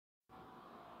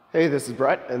Hey, this is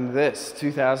Brett, and this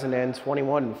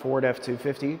 2021 Ford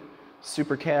F250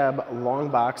 Supercab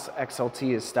Longbox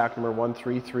XLT is stock number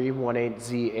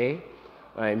 13318ZA.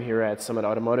 I am here at Summit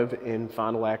Automotive in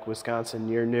Fond du Lac, Wisconsin,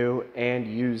 your new and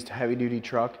used heavy-duty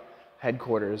truck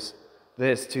headquarters.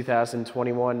 This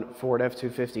 2021 Ford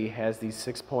F250 has the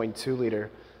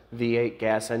 6.2-liter V8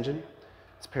 gas engine.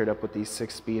 It's paired up with the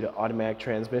 6-speed automatic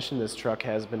transmission. This truck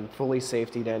has been fully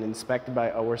safetied and inspected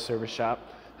by our service shop.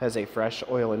 Has a fresh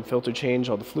oil and filter change.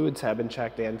 All the fluids have been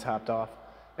checked and topped off,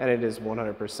 and it is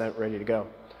 100% ready to go.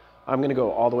 I'm going to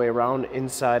go all the way around,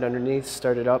 inside, underneath,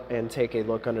 start it up, and take a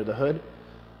look under the hood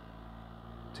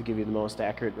to give you the most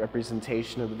accurate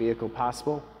representation of the vehicle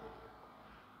possible.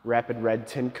 Rapid red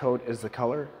tint coat is the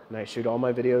color, and I shoot all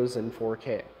my videos in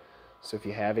 4K. So if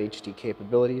you have HD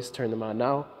capabilities, turn them on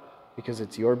now, because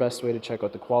it's your best way to check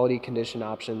out the quality, condition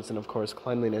options, and of course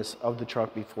cleanliness of the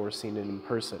truck before seeing it in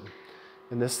person.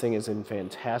 And this thing is in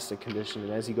fantastic condition.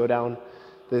 And as you go down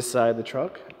this side of the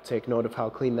truck, take note of how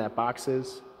clean that box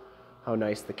is, how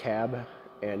nice the cab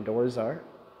and doors are.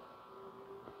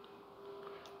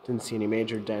 Didn't see any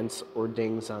major dents or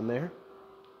dings on there.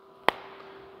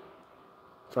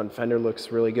 Front fender looks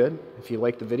really good. If you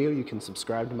like the video, you can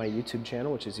subscribe to my YouTube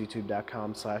channel, which is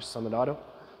youtube.com/SummitAuto.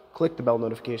 Click the bell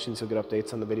notifications, you'll get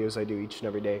updates on the videos I do each and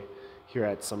every day here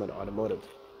at Summit Automotive.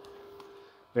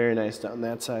 Very nice down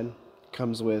that side.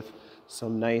 Comes with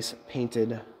some nice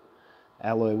painted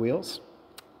alloy wheels.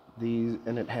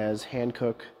 And it has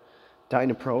Hankook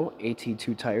Dynapro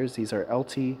AT2 tires. These are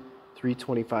L.T.C.H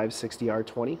 325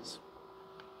 60R20s.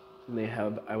 And they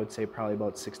have, I would say, probably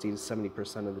about 60 to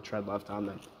 70% of the tread left on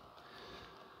them.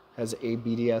 Has a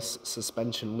BDS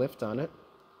suspension lift on it.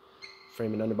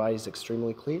 Frame and underbody is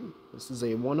extremely clean. This is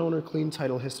a one-owner, clean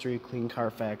title history, clean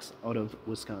CARFAX out of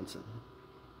Wisconsin.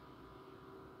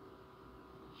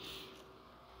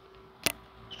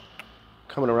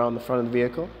 Coming around the front of the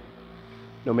vehicle,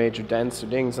 no major dents or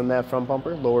dings on that front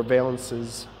bumper. Lower valence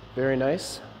is very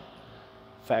nice.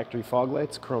 Factory fog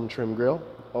lights, chrome trim grille.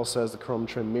 Also has the chrome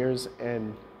trim mirrors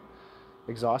and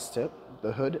exhaust tip.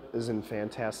 The hood is in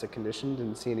fantastic condition.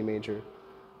 Didn't see any major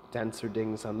dents or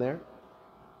dings on there.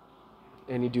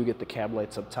 And you do get the cab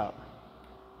lights up top.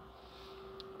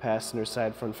 Passenger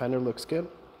side front fender looks good.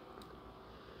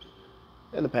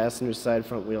 And the passenger side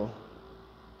front wheel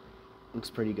looks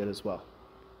pretty good as well.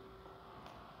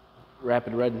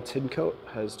 Rapid red and tint coat,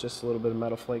 has just a little bit of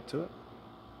metal flake to it.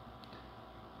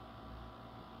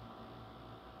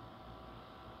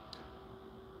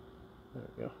 There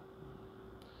we go.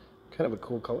 Kind of a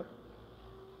cool color.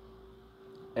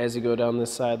 As you go down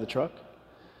this side of the truck,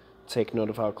 take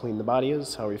note of how clean the body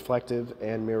is, how reflective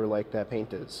and mirror-like that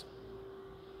paint is.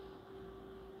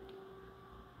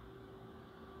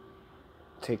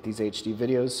 Take these HD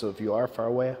videos, so if you are far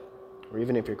away, or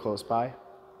even if you're close by,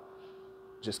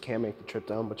 just can't make the trip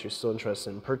down, but you're still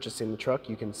interested in purchasing the truck,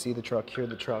 you can see the truck, hear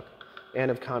the truck, and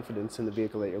have confidence in the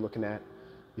vehicle that you're looking at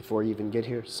before you even get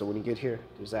here. So when you get here,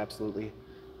 there's absolutely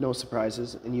no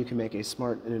surprises, and you can make a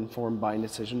smart and informed buying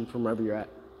decision from wherever you're at.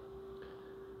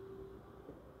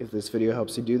 If this video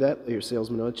helps you do that, let your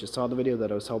salesman know that you saw the video, that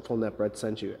it was helpful, and that Brett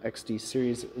sent you. XD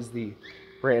Series is the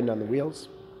brand on the wheels,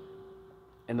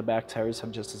 and the back tires have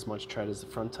just as much tread as the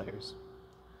front tires.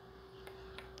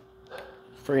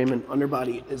 Frame and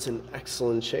underbody is in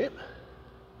excellent shape.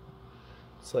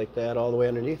 It's like that all the way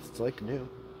underneath. It's like new.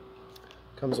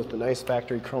 Comes with the nice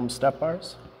factory chrome step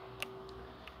bars.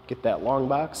 Get that long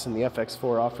box and the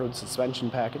FX4 off-road suspension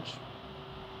package.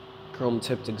 Chrome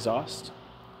tipped exhaust.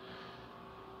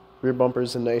 Rear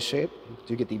bumper's in nice shape.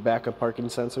 You get the backup parking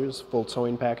sensors, full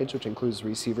towing package, which includes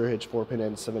receiver hitch, 4-pin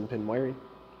and 7-pin wiring.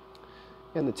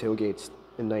 And the tailgate's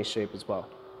in nice shape as well.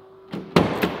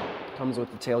 Comes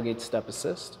with the tailgate step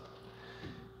assist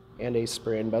and a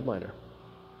spray and bed liner.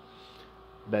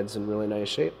 Bed's in really nice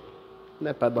shape, and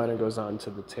that bed liner goes on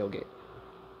to the tailgate.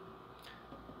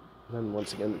 And then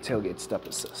once again, the tailgate step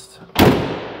assist.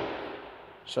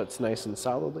 Shuts nice and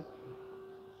solidly.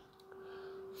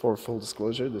 For full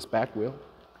disclosure, this back wheel,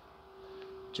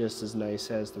 just as nice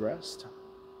as the rest.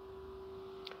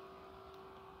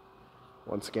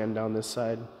 Once again, down this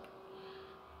side,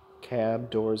 cab,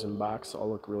 doors, and box all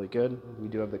look really good. We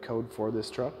do have the code for this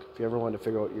truck. If you ever want to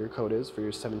figure out what your code is for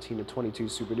your 17 to 22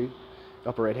 Super Dude,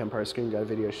 upper right hand part of the screen, got a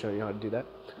video showing you how to do that.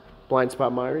 Blind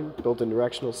spot mirroring, built-in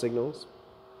directional signals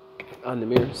on the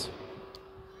mirrors.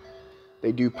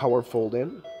 They do power fold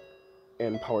in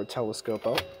and power telescope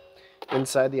out.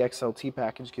 Inside, the XLT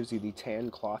package gives you the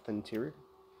tan cloth interior.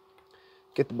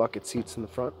 Get the bucket seats in the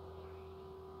front.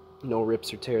 No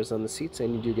rips or tears on the seats,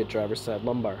 and you do get driver's side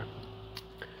lumbar.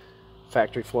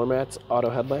 Factory floor mats, auto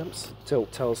headlamps,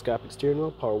 tilt telescopic steering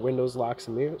wheel, power windows, locks,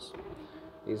 and mirrors.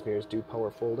 These mirrors do power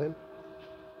fold in.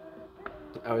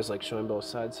 I always like showing both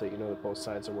sides so you know that both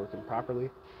sides are working properly.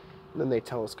 And then they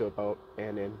telescope out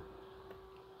and in.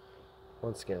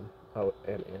 Once again, out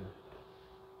and in.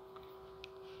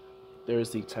 There's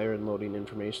the tire and loading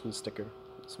information sticker,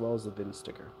 as well as the VIN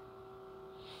sticker.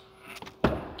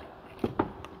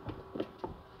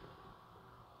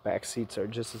 Back seats are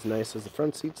just as nice as the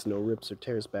front seats, no rips or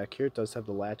tears back here. It does have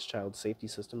the Latch child safety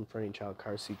system for any child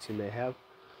car seats you may have.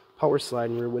 Power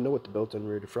sliding rear window with the built-in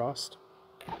rear defrost.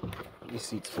 These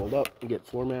seats fold up, you get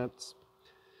floor mats.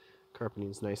 Carpeting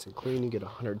is nice and clean. You get a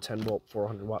 110 volt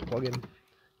 400 watt plug-in,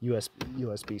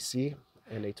 USB-C,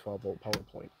 and a 12 volt power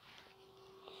point.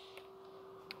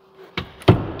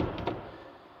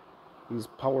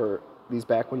 These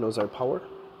back windows are power,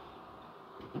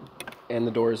 and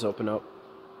the doors open up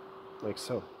like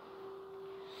so.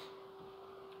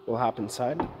 We'll hop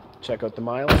inside, check out the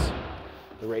miles,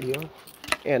 the radio,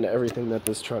 and everything that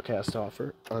this truck has to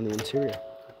offer on the interior.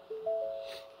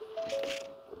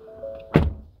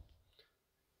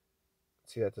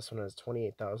 See that this one has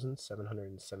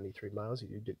 28,773 miles.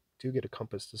 You do get a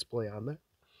compass display on there.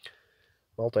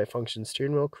 Multi-function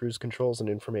steering wheel, cruise controls and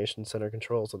information center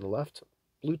controls on the left,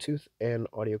 Bluetooth and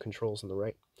audio controls on the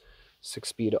right.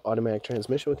 6-speed automatic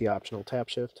transmission with the optional tap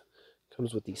shift.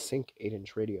 Comes with the Sync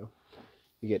 8-inch radio.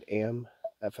 You get AM,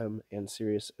 FM, and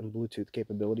Sirius and Bluetooth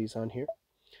capabilities on here.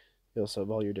 You also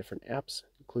have all your different apps,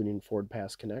 including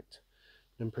FordPass Connect.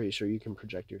 And I'm pretty sure you can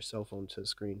project your cell phone to the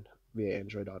screen via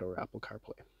Android Auto or Apple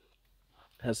CarPlay.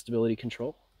 It has stability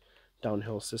control,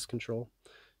 downhill assist control.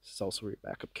 This is also where your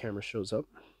backup camera shows up.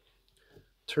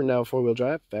 Turn now 4-wheel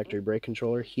drive, factory brake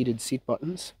controller, heated seat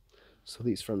buttons. So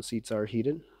these front seats are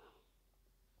heated.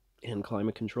 And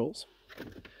climate controls.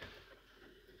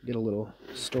 Get a little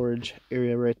storage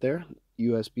area right there,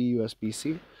 USB,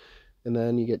 USB-C, and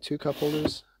then you get 2 cup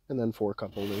holders and then 4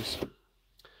 cup holders.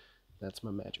 That's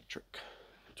my magic trick.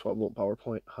 12 volt power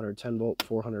point, 110 volt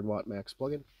 400 watt max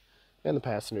plug-in, and the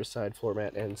passenger side floor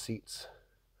mat and seats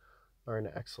are in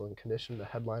excellent condition. The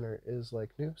headliner is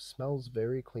like new, smells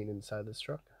very clean inside this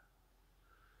truck.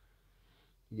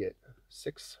 You get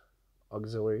 6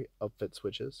 auxiliary upfit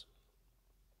switches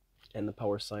and the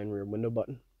power sign rear window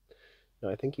button. Now,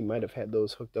 I think he might have had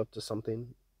those hooked up to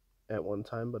something at one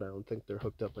time, but I don't think they're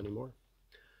hooked up anymore.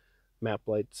 Map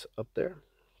lights up there.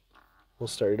 We'll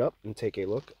start it up and take a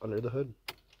look under the hood.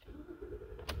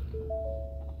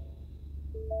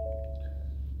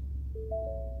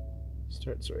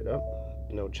 Starts right up.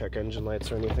 No check engine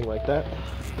lights or anything like that.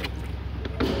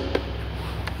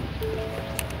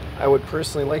 I would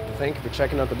personally like to thank you for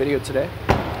checking out the video today.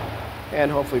 And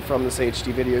hopefully from this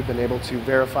HD video you've been able to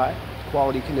verify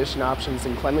quality, condition, options,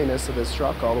 and cleanliness of this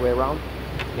truck all the way around,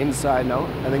 inside and out.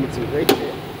 I think it's in great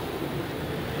shape.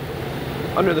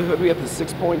 Under the hood we have the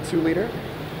 6.2 liter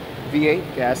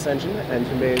V8 gas engine. The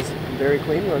engine bay is very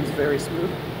clean, runs very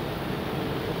smooth.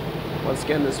 Once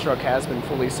again, this truck has been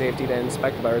fully safetied and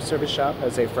inspected by our service shop,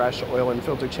 has a fresh oil and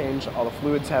filter change. All the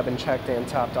fluids have been checked and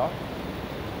topped off.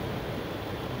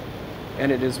 And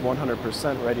it is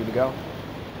 100% ready to go.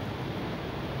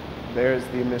 There's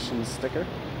the emissions sticker.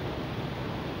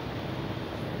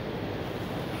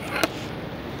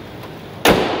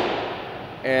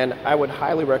 And I would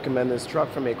highly recommend this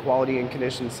truck from a quality and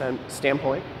condition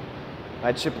standpoint.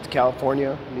 I'd ship it to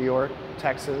California, New York,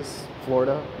 Texas,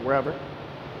 Florida, wherever.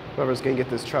 Whoever's going to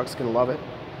get this truck's going to love it.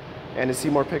 And to see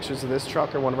more pictures of this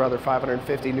truck or one of our other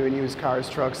 550 new and used cars,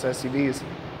 trucks, SUVs,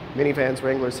 minivans,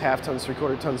 Wranglers, half tons,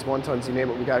 3/4 tons, 1 tons, you name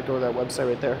it, we got to go to that website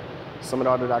right there.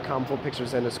 SummitAuto.com, full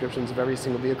pictures and descriptions of every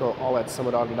single vehicle, all at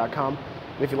SummitAuto.com.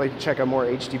 And if you'd like to check out more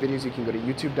HD videos, you can go to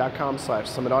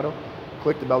YouTube.com/SummitAuto.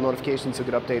 Click the bell notifications to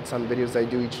get updates on the videos I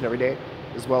do each and every day,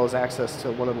 as well as access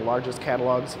to one of the largest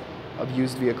catalogs of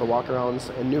used vehicle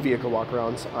walkarounds and new vehicle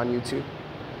walkarounds on YouTube.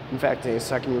 In fact, in a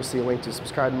second you'll see a link to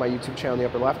subscribe to my YouTube channel in the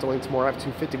upper left, a link to more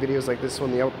F250 videos like this one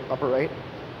in the upper right,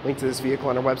 link to this vehicle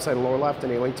on our website in the lower left,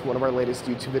 and a link to one of our latest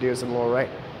YouTube videos in the lower right.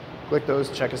 Click those,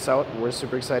 check us out, and we're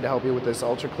super excited to help you with this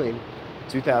ultra clean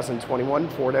 2021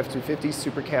 Ford F250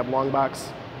 Supercab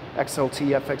Longbox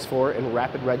XLT FX4 in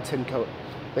rapid red Tintcoat.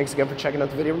 Thanks again for checking out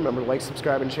the video. Remember to like,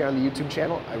 subscribe, and share on the YouTube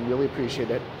channel. I really appreciate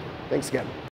it. Thanks again.